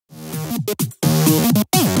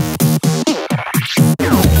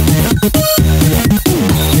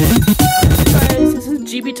This is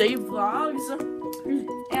GBJ Vlogs,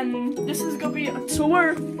 and this is gonna be a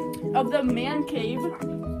tour of the man cave,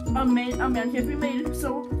 a man cave we made.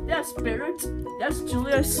 So that's Barrett, that's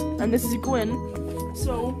Julius, and this is Gwen.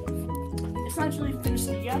 So it's not really finished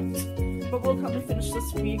yet, but we'll probably finish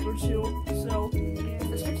this week or two. So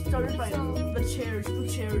let's get started by the chairs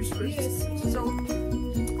first. Yes. So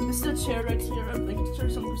this is a chair right here. I'd like to show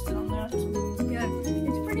some sit on that. Yeah,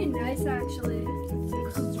 it's pretty nice actually.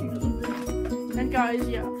 And guys,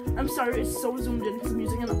 yeah, I'm sorry it's so zoomed in because I'm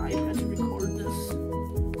using an iPad to record this.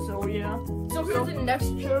 So yeah. So here's the next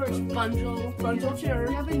chair is Bunjo chair.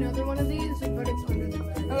 We have another one of these, but it's under the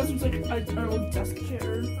bed. And this one's like an old desk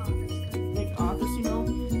chair, like office, you know.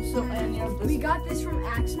 So and yeah, We got this from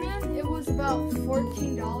Axeman. It was about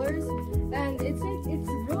 $14, and it's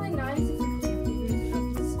really nice.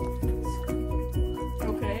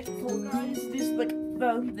 Okay. So guys, these like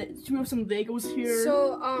we have some Legos here.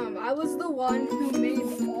 So I was the one who made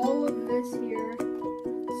all of this here.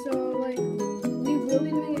 So like we will be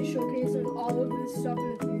doing a showcase of all of this stuff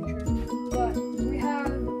in the future. But we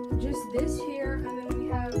have just this here, and then we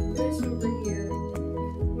have this over here,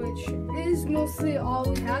 which is mostly all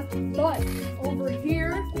we have. But over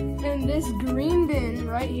here in this green bin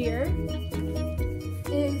right here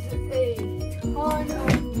is a ton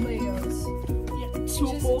of Legos. Yeah,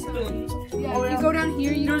 two full bins. Yeah, Oh, if yeah. you go down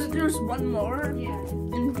here, There's one more. yeah.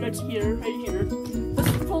 And right here.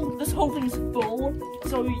 This whole thing's full.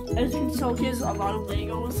 So as you can tell, here's a lot of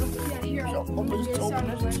Legos. Yeah, here. So I'll just Here's open some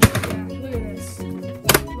it. Legos. Yeah, look at this.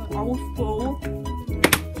 Look. All full.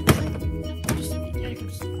 Yeah, you can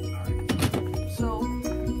just. So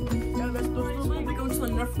yeah, we'll be going to the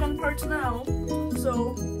Nerf gun parts now.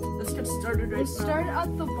 So let's get started right Let's now. start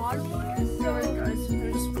at the bottom layer. Alright, So guys,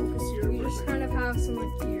 just focus here. we just kind of have some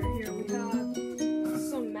like gear here. We have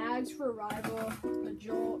some mags for Rival, a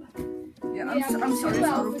Jolt. Yeah, We have I'm sorry, two it's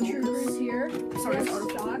out of Alpha Troopers focus. here. Sorry, We it's have out of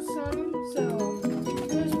stocks on them, so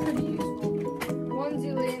those are pretty useful. One's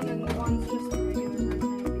Elite and then one's just a regular version of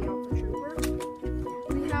the Alpha Trooper.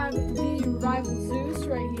 We have the Rival Zeus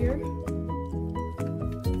right here. It's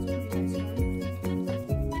a pretty nice one.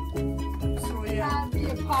 So We yeah, have the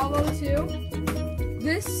Apollo 2.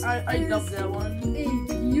 This I is love that one. a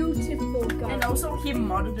beautiful gun. And also he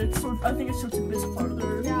modded it, so I think it shoots a bit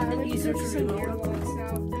farther Yeah, and like easier to some reload. airlocks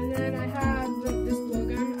out. And then I have this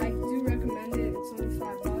blowgun. I do recommend it. It's only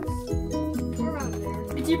 $5. Around there.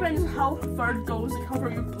 It depends how far it goes, like how far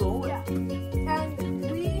you blow it. Yeah. And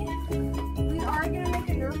we are gonna make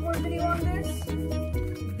a Nerf war video on this.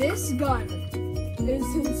 This gun is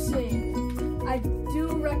insane. I do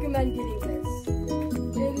recommend getting this.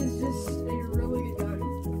 It is just a really good gun.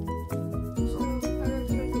 So I recommend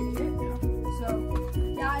getting it. So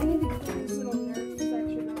yeah, I need to clean this little Nerf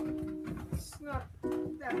section up. It's not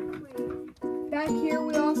that clean. Back here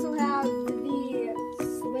we also have the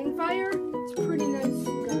Slingfire. It's a pretty nice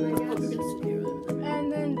gun, I guess. And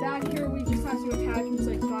then back here we just have some attachments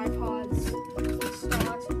like bipods, some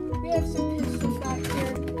stocks. We have some pistols back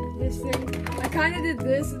here. This thing. I kind of did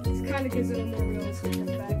this. It kind of gives it a more realistic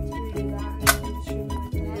effect. We do that and then we shoot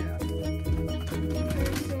like that.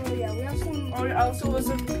 So yeah, we have some. Oh yeah, also there's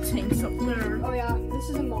a tanks up there. Oh yeah, this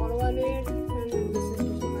is a model I made, and then this is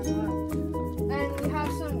just one I got. And we have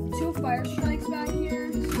two fire strikes back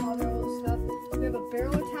here, some other old stuff. We have a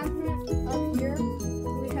barrel attachment up here.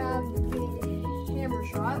 We have the hammer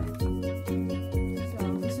shot. So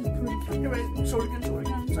this is pretty cool. Here, wait, sword again,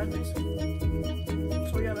 sideways.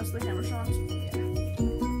 So yeah, that's the hammer shot.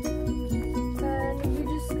 And we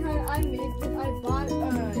just kind of, I bought a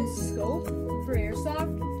scope for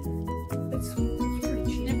airsoft. It's pretty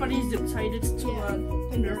cheap. Yeah, but he's zip tied it to Yeah, a a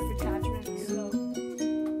Nerf attachment. So.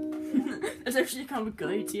 That's actually kind of a good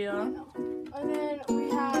idea. And then we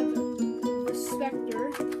have the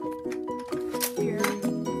Spectre here.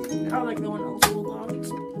 I like the one also a lot. And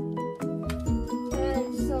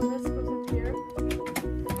so this goes up here.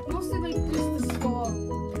 Mostly like just the skull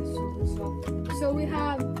and stuff. So we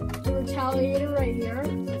have the Retaliator right here.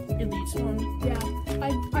 Elite one. Yeah.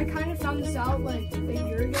 I kind of found this out like a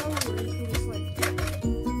year ago where you can just like put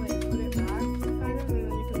it back kind of, and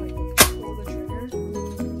then you can like pull the trigger.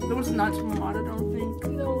 That was not modded, I don't think.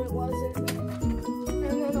 No, it wasn't.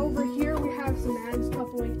 And then over here we have some mags,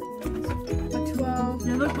 couple like these. A 12.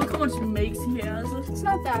 Yeah, look how much makes he has. It's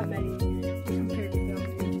not that many compared to the other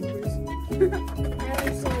YouTubers.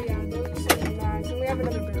 And so yeah, those are some of the mags. And we have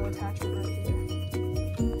another barrel attachment right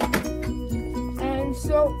here. And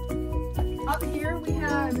so up here we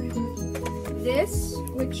have this,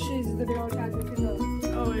 which is the barrel attachment to the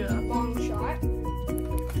Oh yeah. long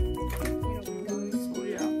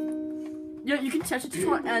you can attach it to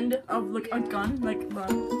the end of like a gun, like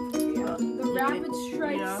The Rapid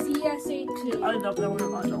Strike CS18. I love that one a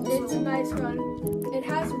lot also. It's a nice gun. It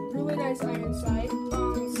has a really nice iron sight.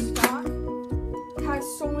 Stock has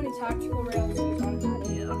so many tactical rails in it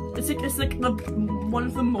automatic. Yeah. It's like the one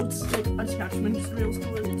of the most like attachments rails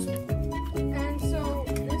to it. And so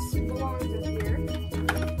this belongs in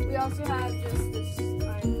here. We also have just this,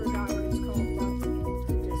 I forgot what it's called,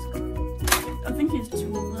 but I think it's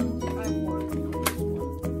two of them. I have one.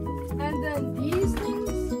 And then these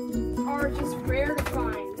things are just rare to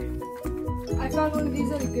find. I found one of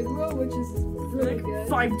these at a Goodwill, which is really Like good.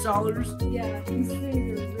 $5. Yeah, these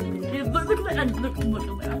things are really good. Yeah, look at that. Look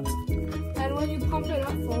at that. And when you pump it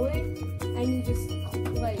up fully, and you just,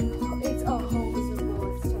 like, it's a hose of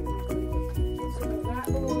bullets, technically. So that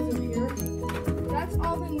belongs in here. That's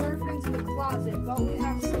all the Nerf guns in the closet, but we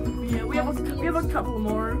have some. Yeah, we have a couple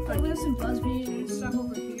more. We have some Buzzbees and stuff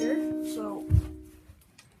over here. So.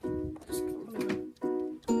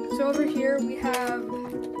 So over here we have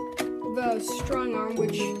the strong arm,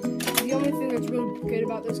 which the only thing that's really good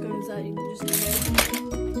about this gun is that you can just do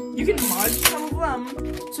it. You can mod some of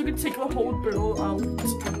them, so you can take the whole barrel out.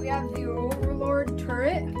 We have the Overlord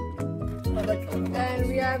turret, I like that. and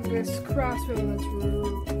we have this crossbow that's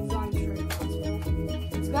really designed straight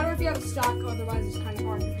crossbow. It's better if you have a stock, otherwise it's kind of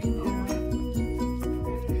hard to do.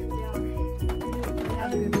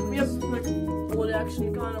 We have like bullet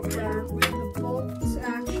action gun up there. We have the bolt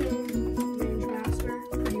action range master.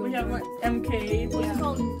 We have like MK. What's it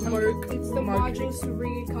called? Mark. It's the Mark Modulus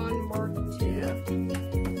Recon Mark II. Yeah.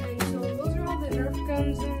 And so those are all the Nerf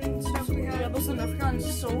guns and stuff we have. Yeah, those are Nerf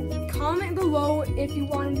guns. So Comment below if you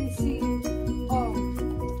wanted to see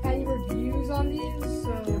any reviews on these.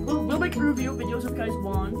 So we'll make review videos if you guys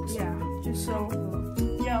want. yeah, Just so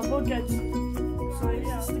yeah, we'll get. So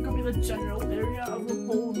yeah, this is gonna be the general area of the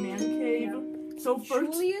whole man cave. So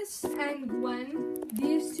first, Julius and Gwen,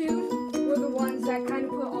 these two were the ones that kind of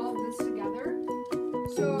put all of this together.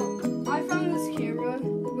 So I found this camera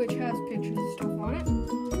which has pictures and stuff on it,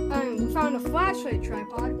 and we found a flashlight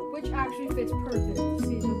tripod which actually fits perfect.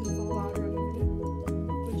 See, it doesn't fall out or anything.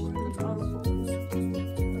 Which is that's all the photos.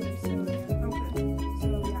 Okay. so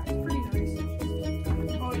yeah, it's pretty nice.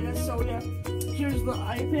 Oh yeah, so yeah, here's the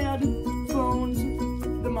iPad, phones,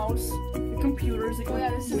 the mouse, the computers. Oh yeah,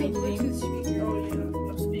 this is a Bluetooth speaker. Oh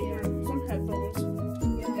yeah, a speaker, some headphones,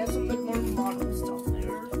 Yeah. and some like more modern stuff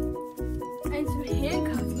there. And some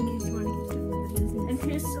handcuffs in case you want to get started with the business.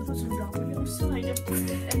 And here's a bunch of rock on the other side.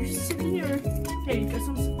 And you're just sitting here. Hey, get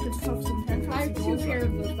yourself some handcuffs. I have two pair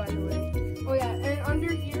of those, by the way. Oh yeah, and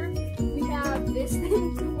under here we have this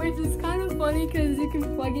thing, which is kind of funny because you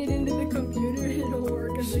can plug it into the computer and it'll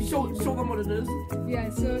work as a Show keyboard. them what it is. Yeah,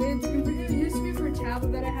 so it used to be for a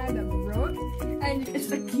tablet that I had that broke, and It's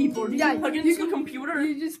the keyboard. You Yeah, can plug it you into the computer.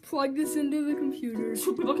 you just plug this into the computer,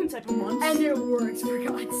 Two people can type at once. and it works. For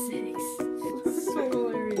God's sakes, it's so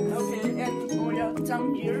hilarious. Okay, and oh yeah,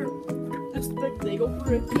 down here, it's the Lego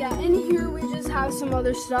brick. Yeah, in here we just have some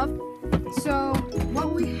other stuff. So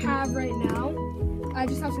what we have right now, I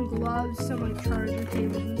just have some gloves, some like charger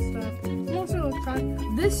cables and stuff. Most of it looks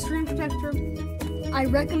fine. This screen protector, I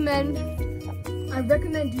recommend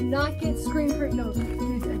do not get screen no,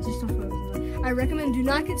 dude, I just don't focus on it. I recommend do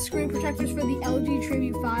not get screen protectors for the LG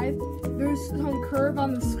Tribute 5. There's some curve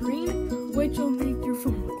on the screen which will make your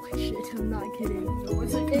phone look like shit. I'm not kidding. No,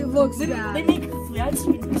 it's like, It looks they bad. make flat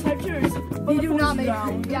screen protectors. But They the do phone's not make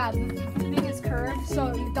round. yeah, the thing is curved so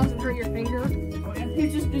it doesn't hurt your finger. Oh yeah,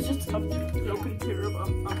 it's just a broken pair of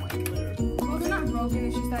mic there. Well, they're not broken,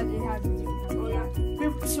 it's just that it has. Oh yeah, we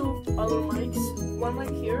have two other mics. One mic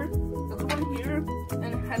here, another one here,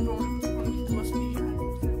 and a headphone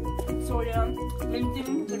USB. So yeah, main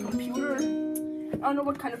thing, the computer. I don't know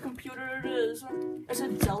what kind of computer it is. It's a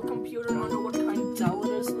Dell computer. I don't know what kind Dell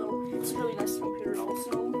it is though. It's a really nice computer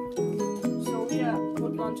also. So yeah,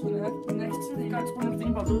 we'll go on to the next thing. Guys, one more thing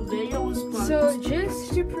about the Legos. But So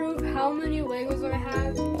just to prove how many Legos I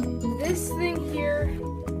have, this thing here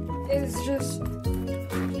is just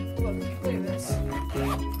look at this.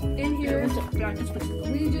 In here,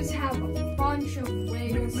 we just have a bunch of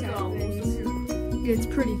Lego set things. It's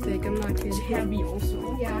pretty thick. I'm not kidding. It's heavy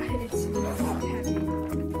also. Yeah, it's heavy.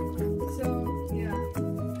 So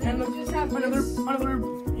yeah, And we just have another.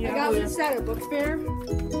 I got this at a book fair.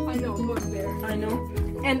 I know, book fair. I know.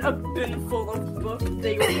 And a bin full of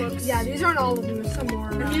Lego books. Yeah, these aren't all of them. There's some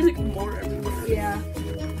more. And he's like more everywhere. Yeah.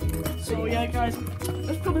 So yeah, guys,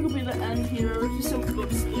 that's probably gonna be the end here. Just some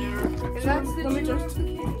books there. And So that's the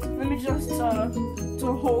let me just do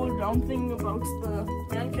a whole round thing about the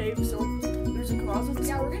man cave. So there's a closet.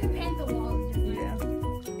 Yeah, we're gonna paint the walls. Yeah.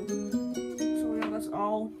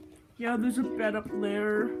 Yeah, there's a bed up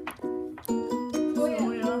there. Oh So, yeah.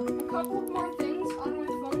 yeah. A couple more things on my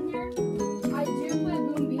phone here. I do play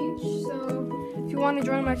Boom Beach, so if you want to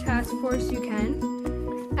join my task force, you can.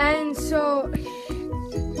 And so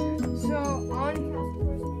on task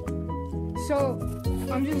force, so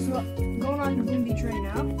I'm just going on to Boom Beach right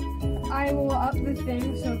now. I will up the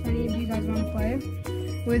thing, so if any of you guys want to play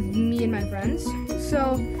with me and my friends.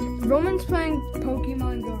 So Roman's playing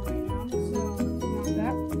Pokemon Go right now, so you know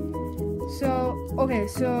that. So okay,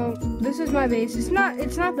 so this is my base. It's not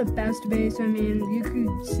the best base. I mean, you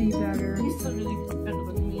could see better. He's still really better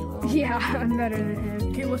than me, though. Yeah, I'm better than him.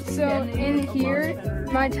 Okay, what's So standing in a lot here, better.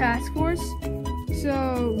 my task force.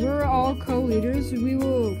 So we're all co-leaders. We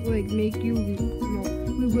will like make you. We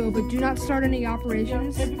will, but do not start any Yeah,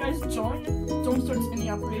 operations if you guys join, don't start any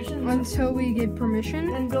operations. until we get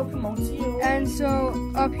permission. And Bill promotes you. And so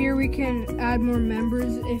up here we can add more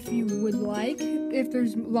members if you would like. If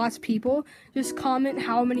there's lots of people, just comment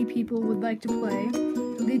how many people would like to play.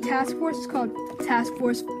 The task force is called Task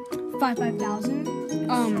Force 55000.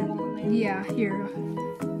 Yeah, here.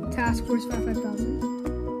 Task Force 55000.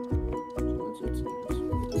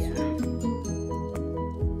 Yeah.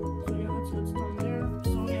 So yeah, that's done there.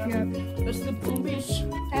 So yeah, Yep. that's the Boom Beach.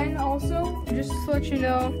 And also, just to let you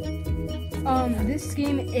know, this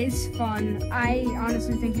game is fun. I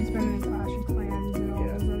honestly think it's better than Clash of Clans and all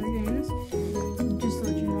those other games. Just to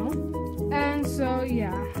let you know. And so,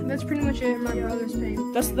 yeah, that's pretty much it. My brother's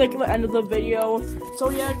playing. That's like the end of the video. So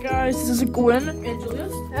yeah, guys, this is Gwen and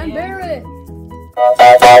Julius And Barrett!